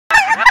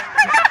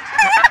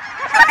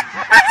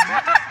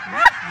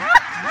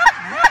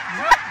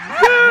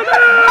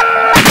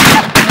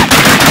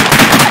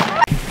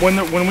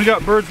when we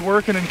got birds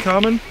working and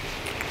coming,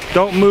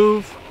 don't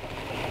move,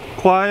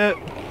 quiet,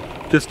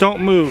 just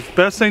don't move.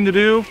 Best thing to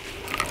do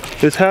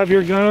is have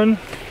your gun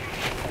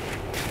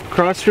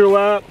across your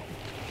lap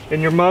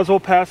and your muzzle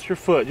past your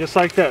foot, just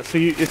like that. So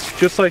it's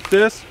just like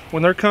this.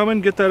 When they're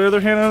coming, get that other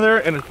hand out of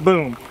there and it's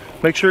boom.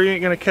 Make sure you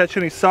ain't gonna catch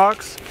any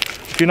socks.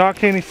 If you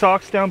knock any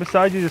socks down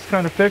beside you, just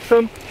kind of fix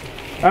them.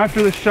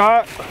 After the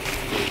shot,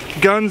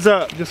 guns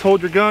up. Just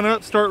hold your gun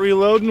up, start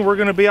reloading. We're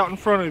gonna be out in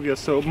front of you.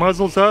 So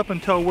muzzle's up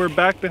until we're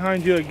back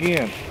behind you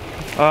again.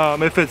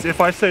 If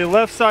I say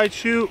left side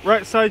shoot,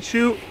 right side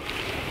shoot,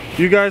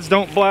 you guys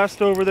don't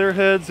blast over their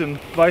heads and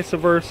vice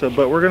versa.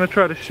 But we're gonna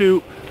try to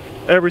shoot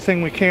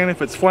everything we can.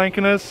 If it's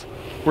flanking us,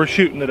 we're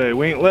shooting today.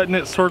 We ain't letting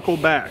it circle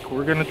back.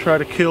 We're gonna try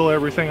to kill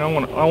everything. I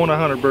want a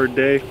 100-bird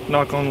day,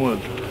 knock on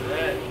wood.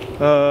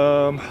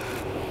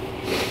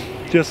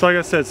 Just like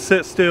I said,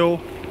 sit still,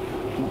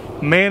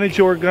 manage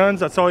your guns,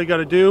 that's all you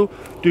gotta do.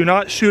 Do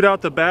not shoot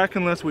out the back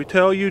unless we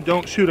tell you.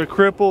 Don't shoot a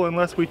cripple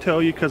unless we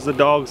tell you, because the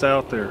dog's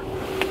out there.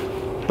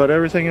 But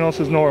everything else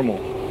is normal.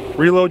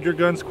 Reload your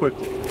guns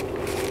quickly.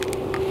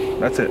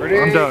 That's it. Ready?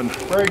 I'm done.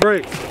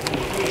 Break.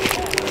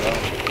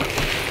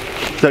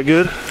 Is that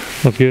good?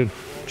 That's good.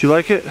 Did you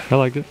like it? I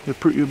liked it.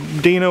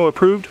 Dino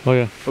approved? Oh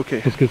yeah.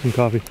 Okay. Let's get some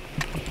coffee.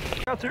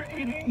 Out there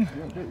eating.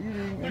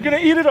 They're gonna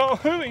eat it all.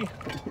 Hooey.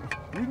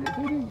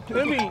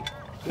 Hooey.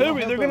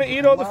 Hooey. They're gonna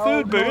eat all the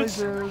food,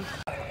 Boots.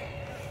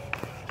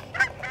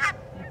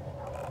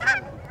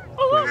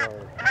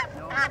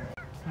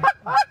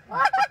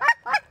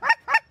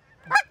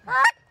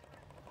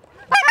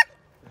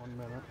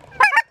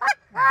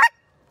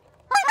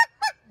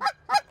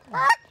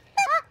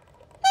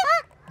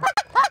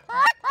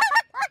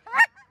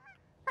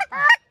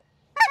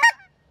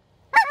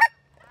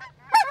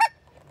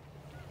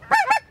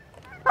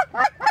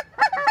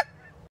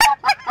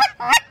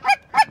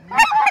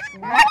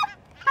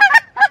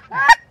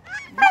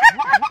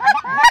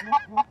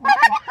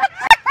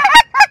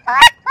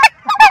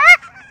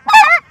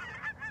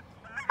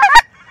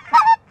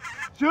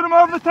 Shoot him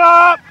over the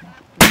top!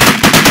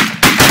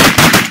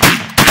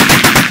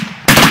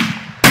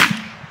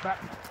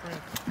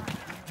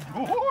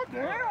 Oh,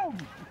 damn!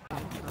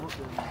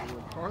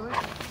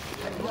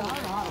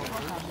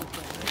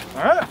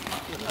 Alright.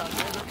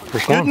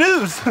 Good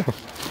news!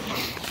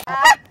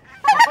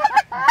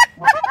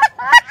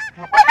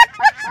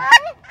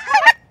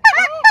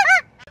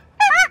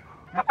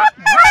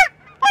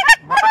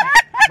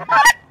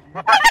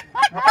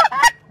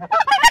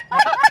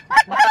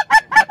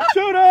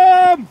 Shoot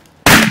him!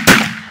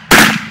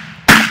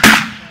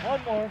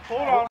 One more.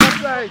 Hold on.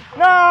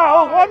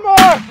 No! One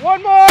more!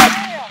 One more!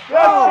 Good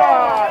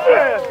shot!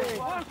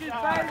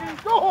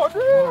 Go on,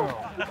 dude!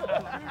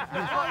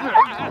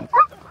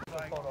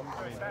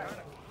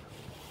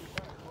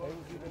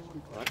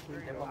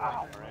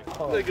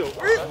 They go.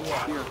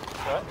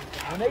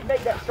 When they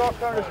make that short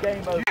turn, it's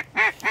game over.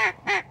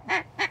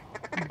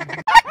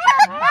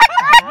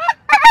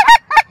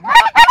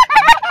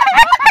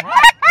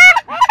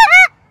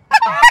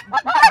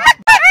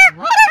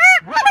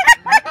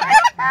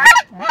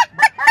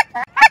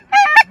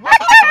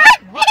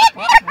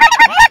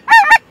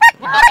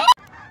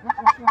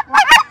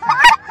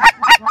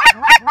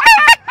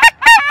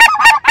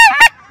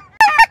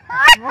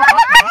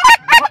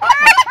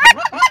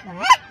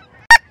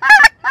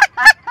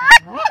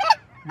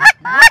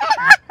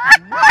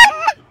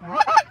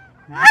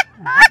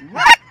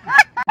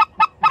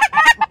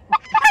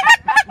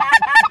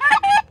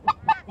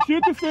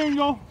 Shoot the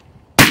single.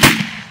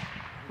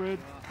 Fred.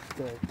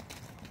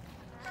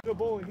 Good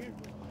boy here.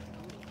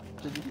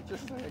 Did you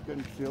just say I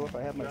couldn't feel if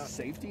I had my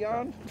safety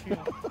on?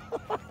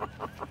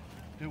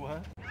 Do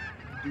what?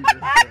 Do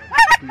this,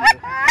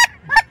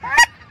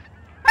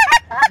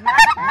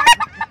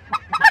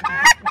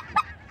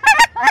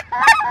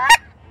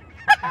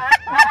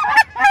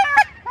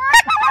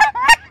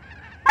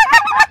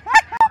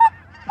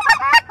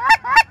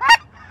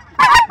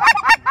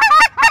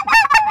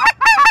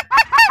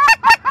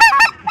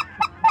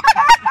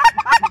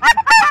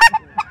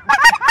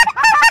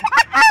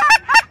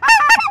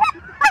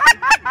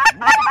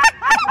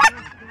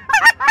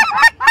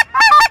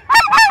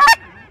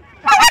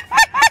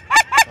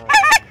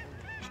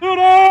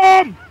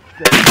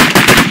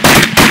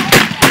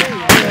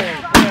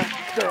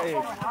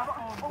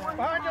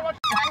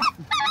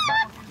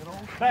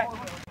 Back.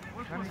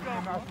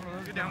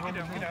 Get down, get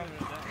down, get down.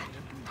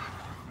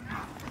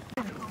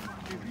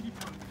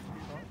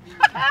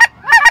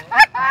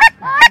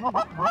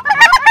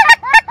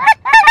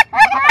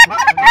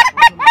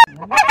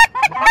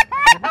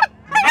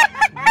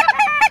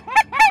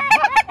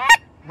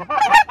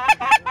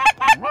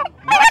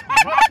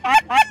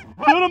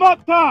 Shoot him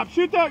up top.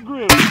 Shoot that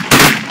group.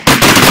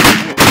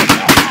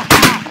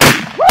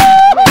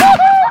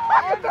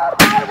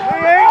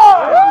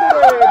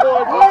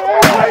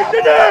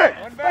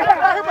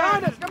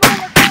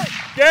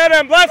 Get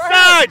him, left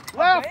side!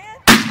 Left!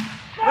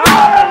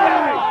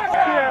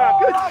 Yeah,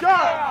 good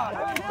shot!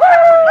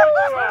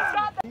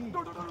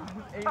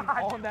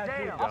 On that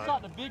dude, I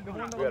shot the big Dude, the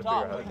one on the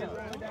top.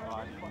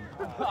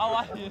 Oh,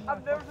 I did.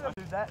 I've never seen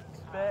dude, that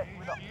spec.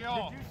 Did you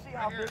see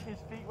how big his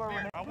feet were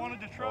when they... I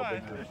wanted to try.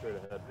 They were straight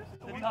ahead.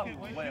 They were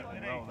wet.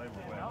 No, they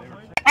were wet. They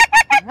were...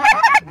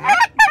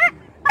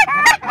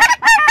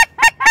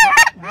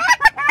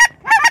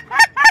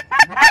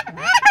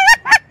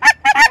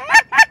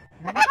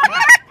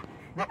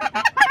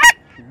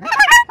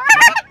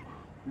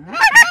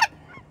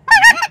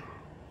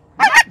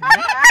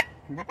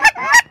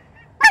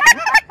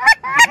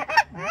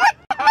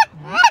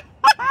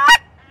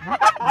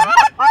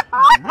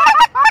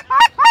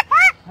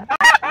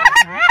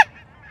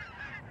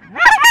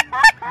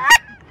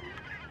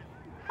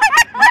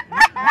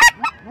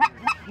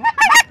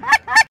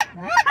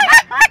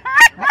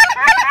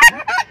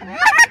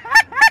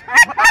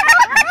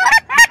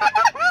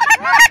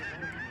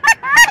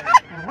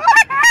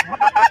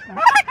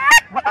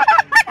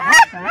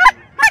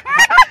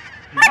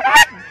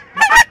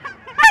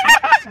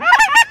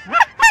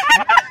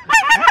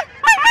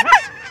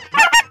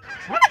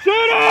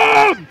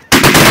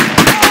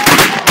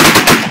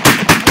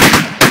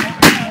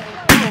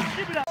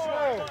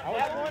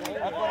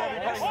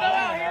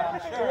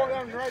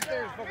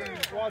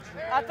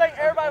 I think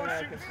everybody was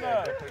shooting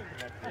snow.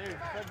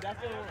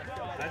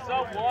 I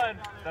saw one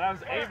that I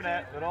was aiming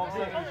at, but all of a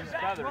sudden it was just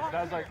feathers. And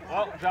I was like,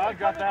 well, John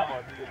got that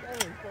one.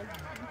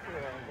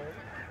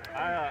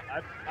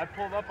 I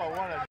pulled up on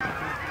one.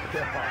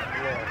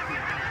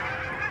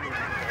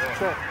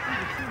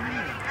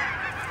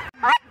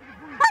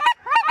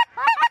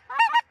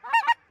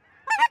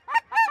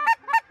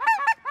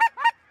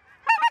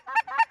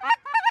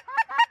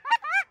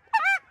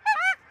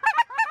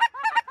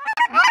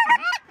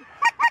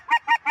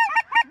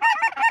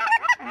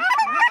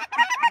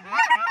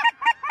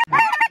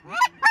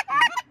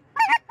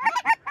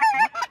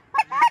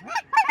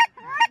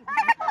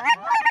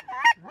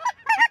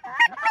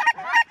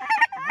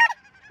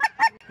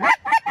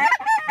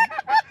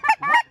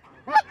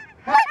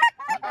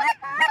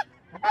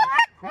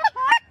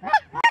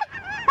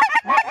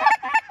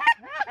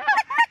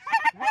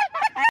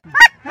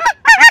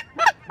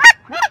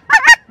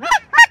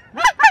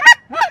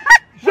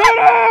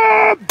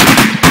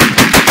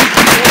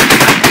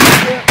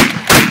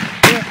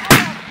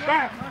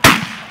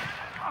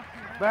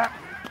 Back.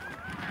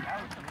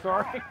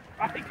 Sorry.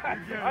 I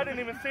didn't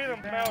even see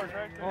them flowers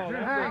right there. Oh,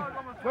 hey,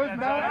 those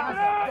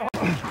flowers.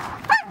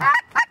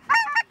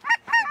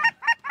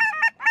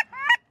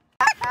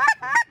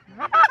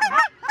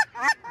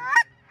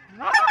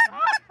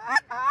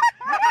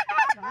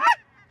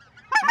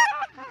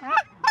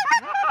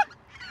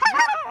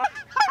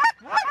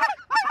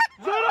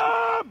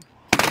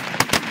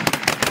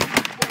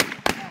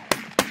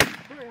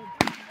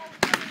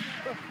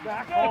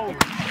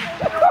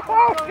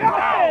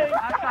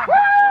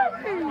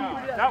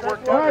 That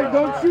worked. All right,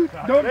 don't shoot.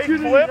 Don't shoot.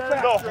 They flipped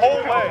the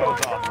whole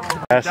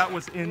way. That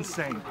was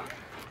insane.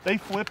 They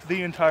flipped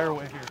the entire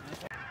way here.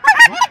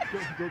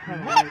 Go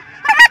kind of right.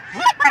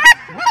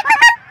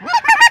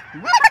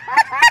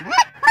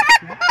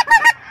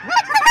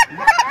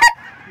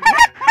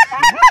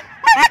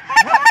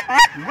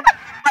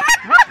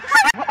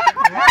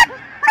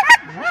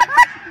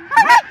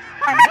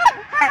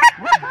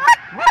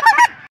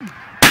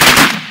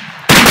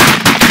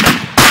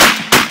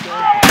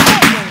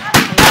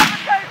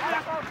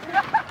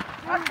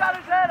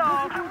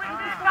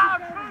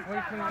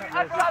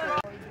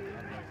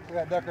 We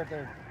got a duck right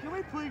there. Can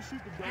we please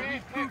shoot the duck?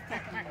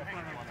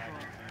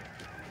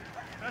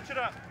 Touch it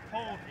up.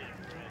 Hold.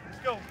 Let's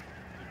go.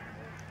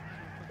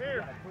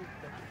 Here.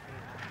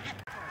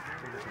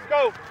 Let's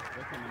go.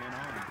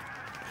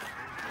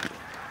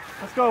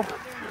 Let's go.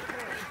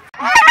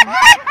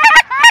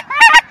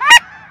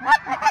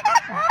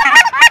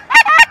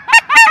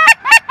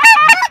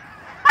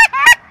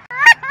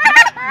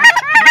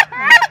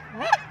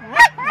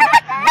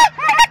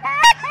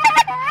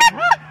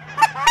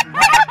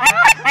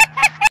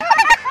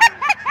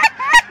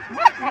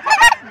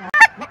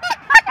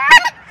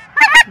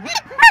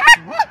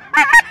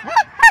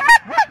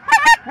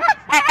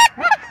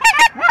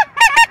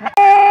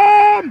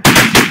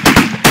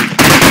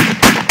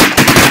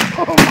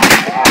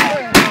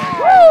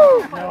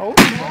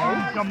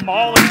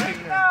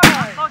 Demolishing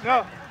them.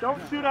 No,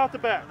 don't shoot out the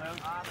back.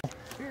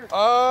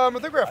 I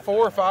think we're at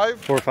 4 or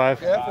 5. 4 or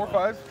 5? Yeah, 4 or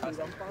 5.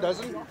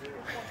 Dozen.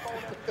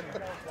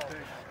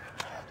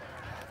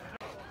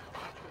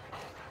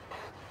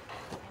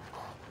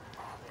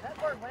 That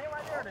bird laying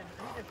right there, and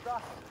he just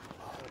dropped it.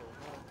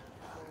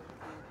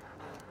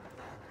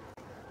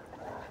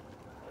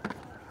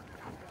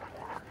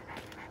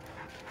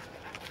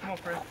 Come on,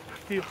 Fred.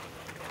 Heel.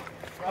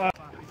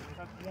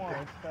 That's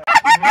one.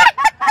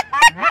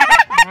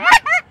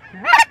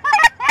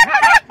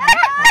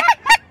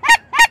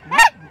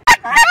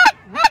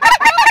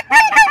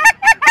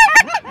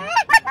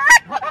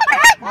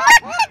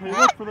 Hey,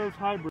 look for those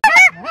hybrids.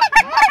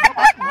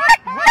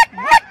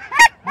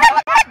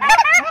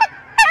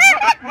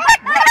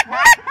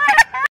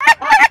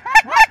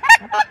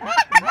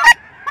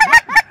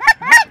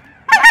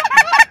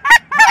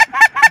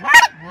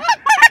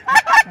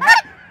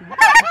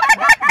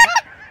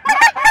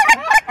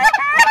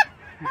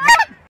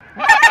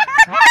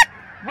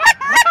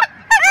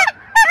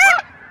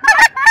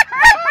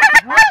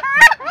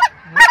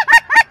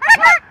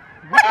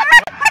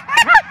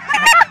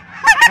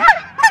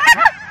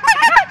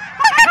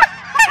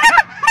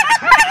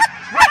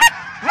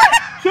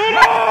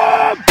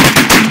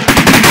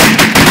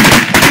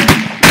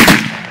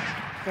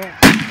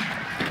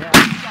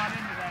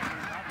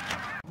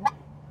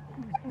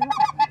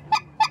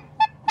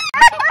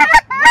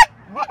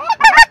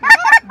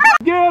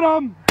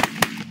 him!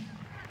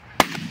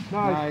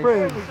 Nice.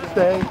 Friend.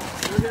 Stay.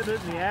 You're getting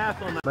it in the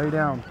ass on that. Lay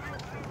down.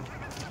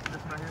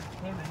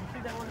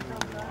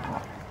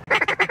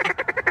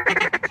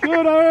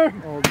 Shoot her!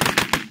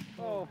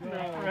 Oh,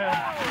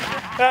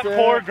 That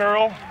poor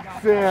girl.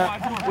 Sit.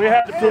 We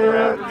had to put her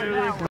out to do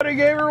this. But he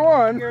gave her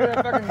one.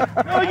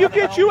 Oh, you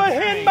get you a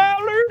hen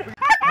mallard?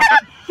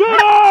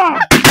 Shut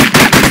up!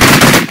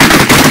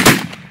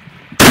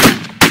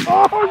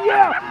 Oh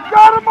yeah!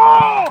 Got them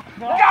all!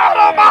 Got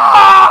them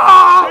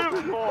all!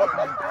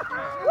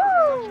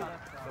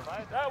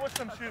 That was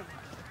some shooting.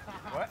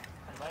 What?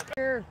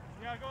 Here.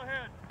 Yeah, go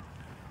ahead.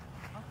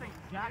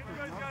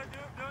 Everybody's got to do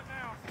it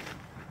now.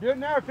 Do it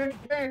now. Finish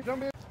the game. Don't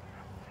be.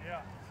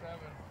 Yeah.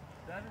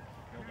 7.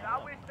 Dude,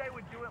 I wish they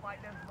would do it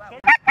like this.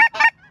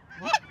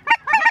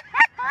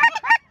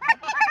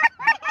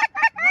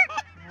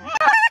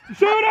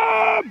 Shoot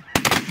him!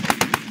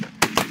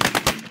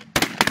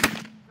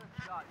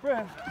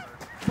 Friend.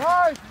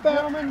 Nice,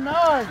 Bellman.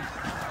 Nice.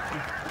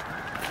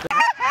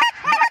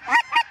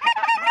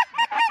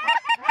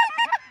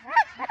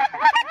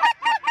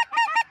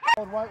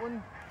 Old white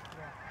one.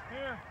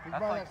 Here. He's by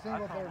that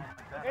single there.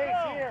 Hey,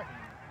 it's here.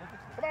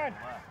 Come on.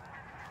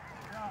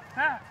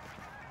 Ha.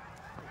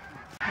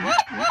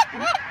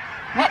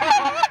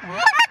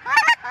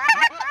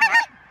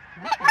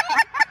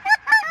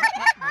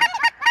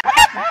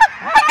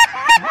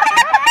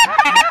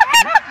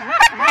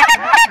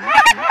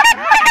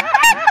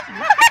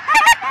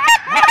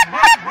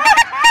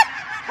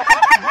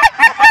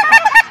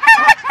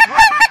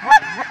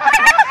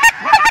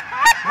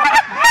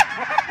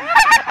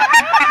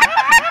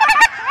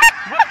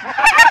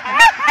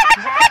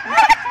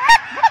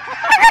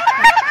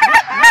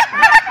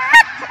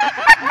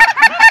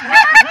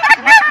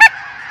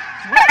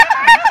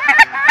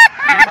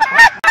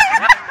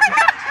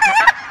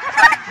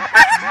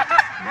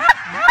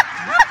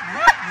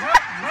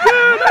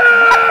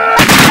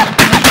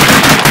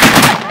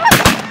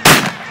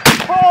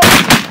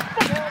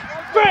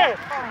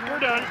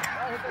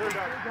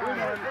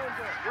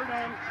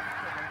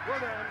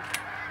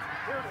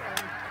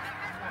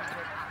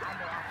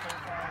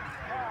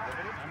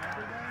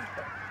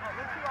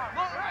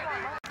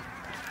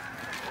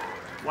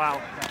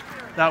 Wow,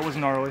 that was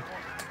gnarly.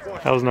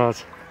 That was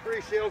nuts.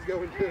 3 shells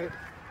going good.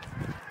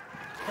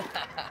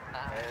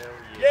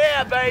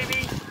 Yeah,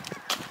 baby.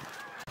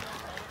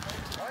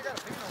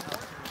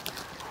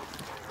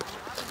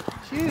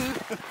 Shoot.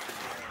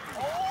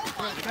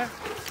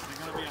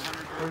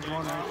 There's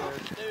one right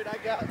there. Dude, I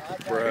got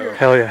Bro.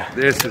 Hell yeah.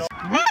 This is.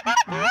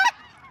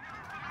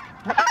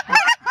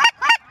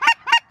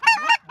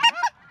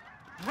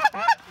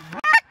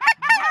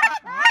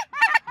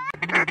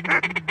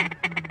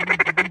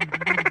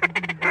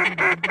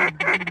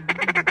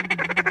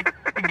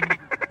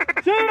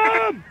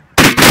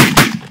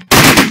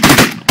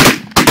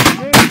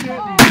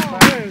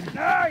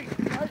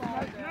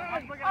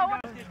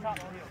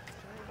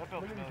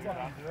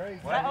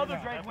 That other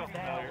Drake went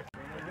down.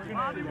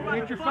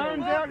 Get your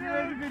phones out and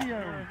ready to video.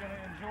 We're going to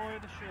enjoy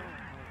the show.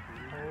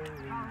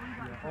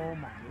 Oh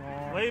my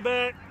God. Lay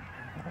back.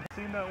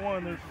 Seen that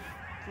one. There's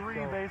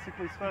 3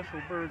 basically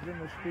special birds in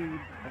this feed.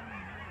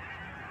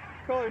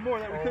 Probably more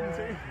that we couldn't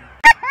see.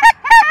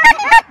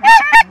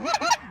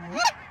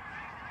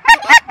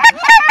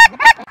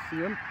 See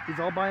him? He's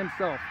all by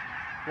himself.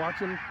 Watch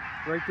him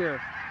right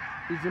there.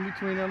 He's in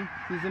between them.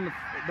 He's in the.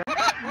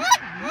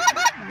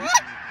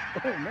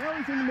 Oh, now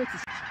he's in the mix.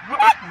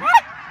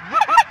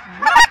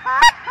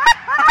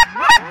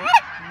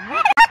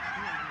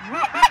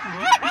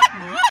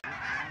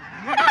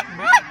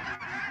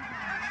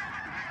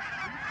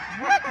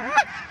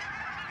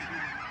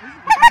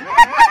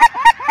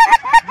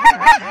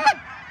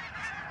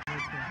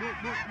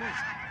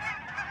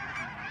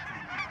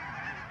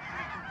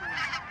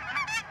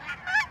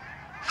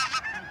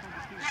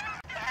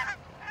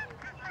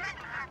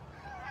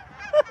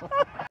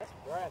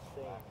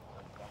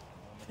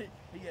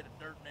 He had a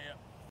dirt nap.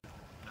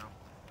 No.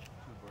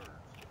 2 birds.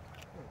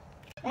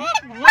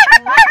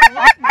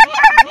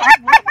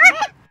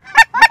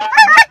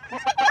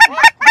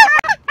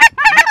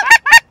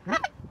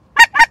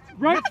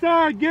 Right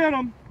side, get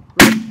him.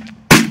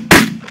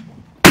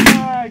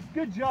 Nice,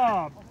 good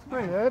job.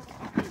 Good.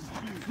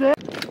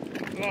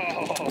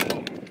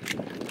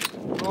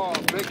 Oh,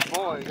 big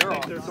boy, you're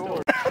on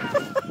sword.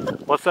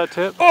 What's that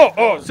tip?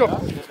 So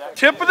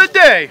tip of the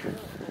day.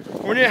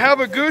 When you have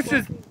a goose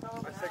is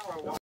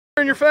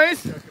in your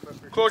face,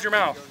 close your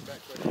mouth.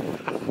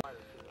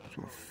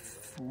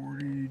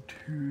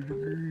 42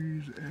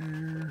 degrees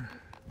air.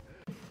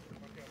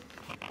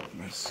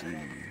 Let's see,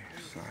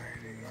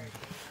 sighting.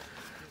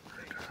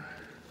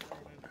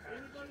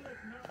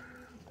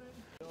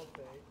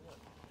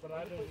 But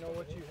I didn't know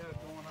what you had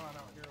going on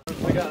out here.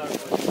 We got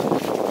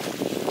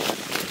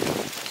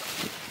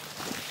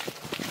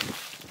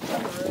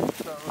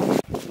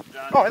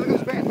oh, hey, look at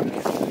this band.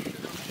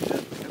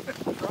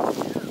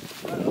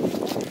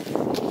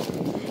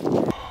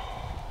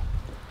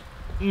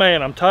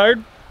 Man, I'm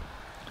tired,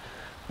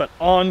 but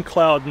on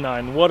cloud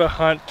 9. What a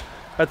hunt.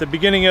 At the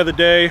beginning of the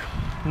day,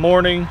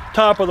 morning,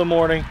 top of the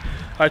morning,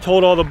 I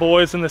told all the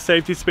boys in the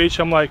safety speech,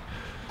 I'm like,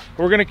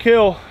 we're gonna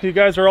kill. You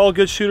guys are all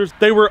good shooters.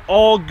 They were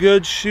all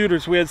good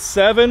shooters. We had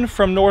 7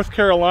 from North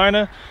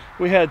Carolina.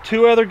 We had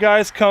 2 other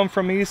guys come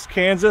from East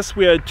Kansas.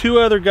 We had 2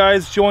 other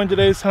guys join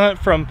today's hunt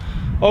from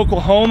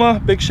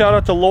Oklahoma. Big shout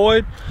out to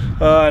Lloyd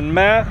and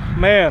Matt.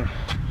 Man,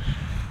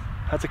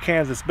 that's a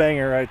Kansas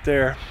banger right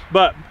there.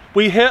 But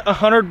we hit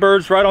 100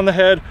 birds right on the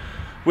head.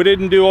 We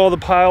didn't do all the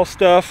pile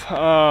stuff.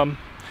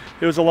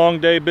 It was a long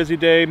day, busy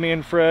day. Me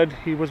and Fred,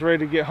 he was ready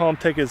to get home,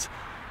 take his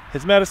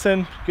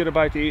medicine, get a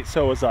bite to eat.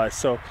 So was I.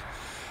 So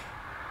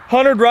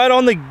 100 right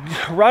on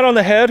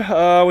the head.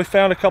 We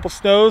found a couple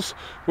snows.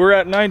 We're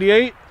at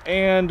 98,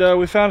 and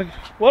we found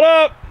what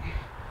up?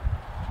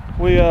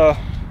 We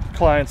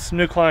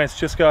new clients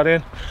just got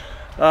in.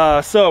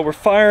 So we're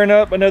firing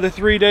up another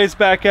 3 days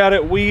back at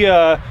it. We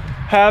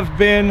have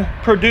been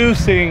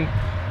producing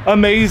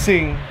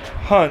amazing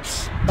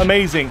hunts.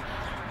 Amazing.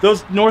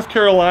 Those North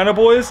Carolina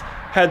boys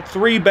had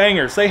 3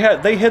 bangers. They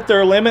hit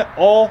their limit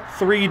all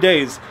 3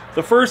 days.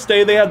 The first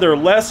day they had their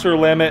lesser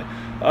limit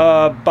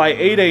by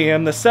 8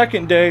 a.m. The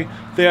second day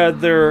they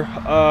had their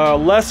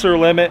lesser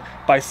limit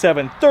by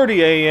 7:30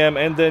 a.m.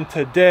 and then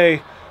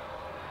today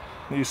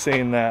you've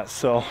seen that.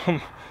 So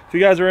if you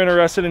guys are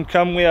interested in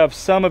coming, we have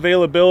some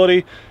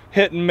availability,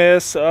 hit and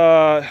miss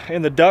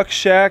in the duck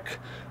shack,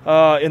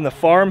 in the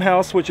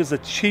farmhouse, which is the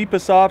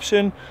cheapest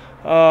option,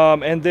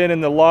 and then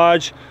in the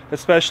lodge,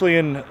 especially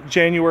in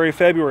January,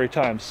 February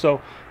times.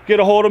 So get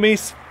a hold of me,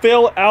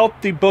 fill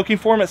out the booking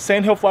form at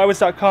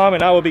sandhillflywoods.com,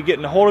 and I will be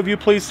getting a hold of you.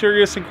 Please,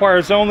 serious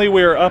inquiries only.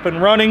 We are up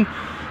and running.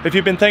 If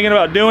you've been thinking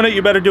about doing it,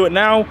 you better do it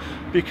now,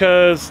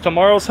 because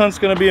tomorrow's hunt's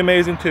going to be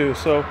amazing too.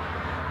 So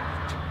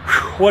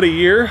what a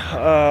year.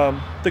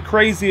 The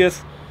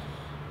craziest,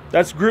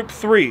 that's group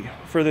 3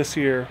 for this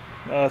year,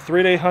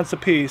 3-day hunts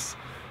apiece,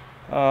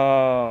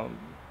 and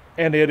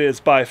it is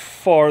by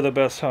far the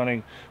best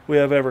hunting we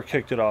have ever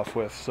kicked it off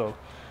with. So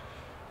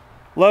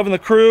loving the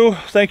crew.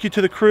 Thank you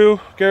to the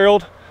crew,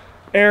 Gerald,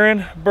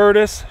 Aaron,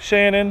 Burtis,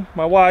 Shannon,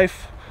 my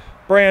wife,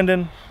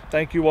 Brandon.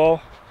 Thank you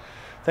all.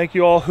 Thank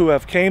you all who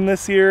have came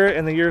this year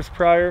and the years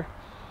prior.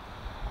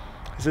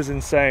 This is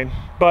insane.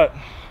 But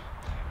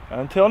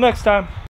until next time.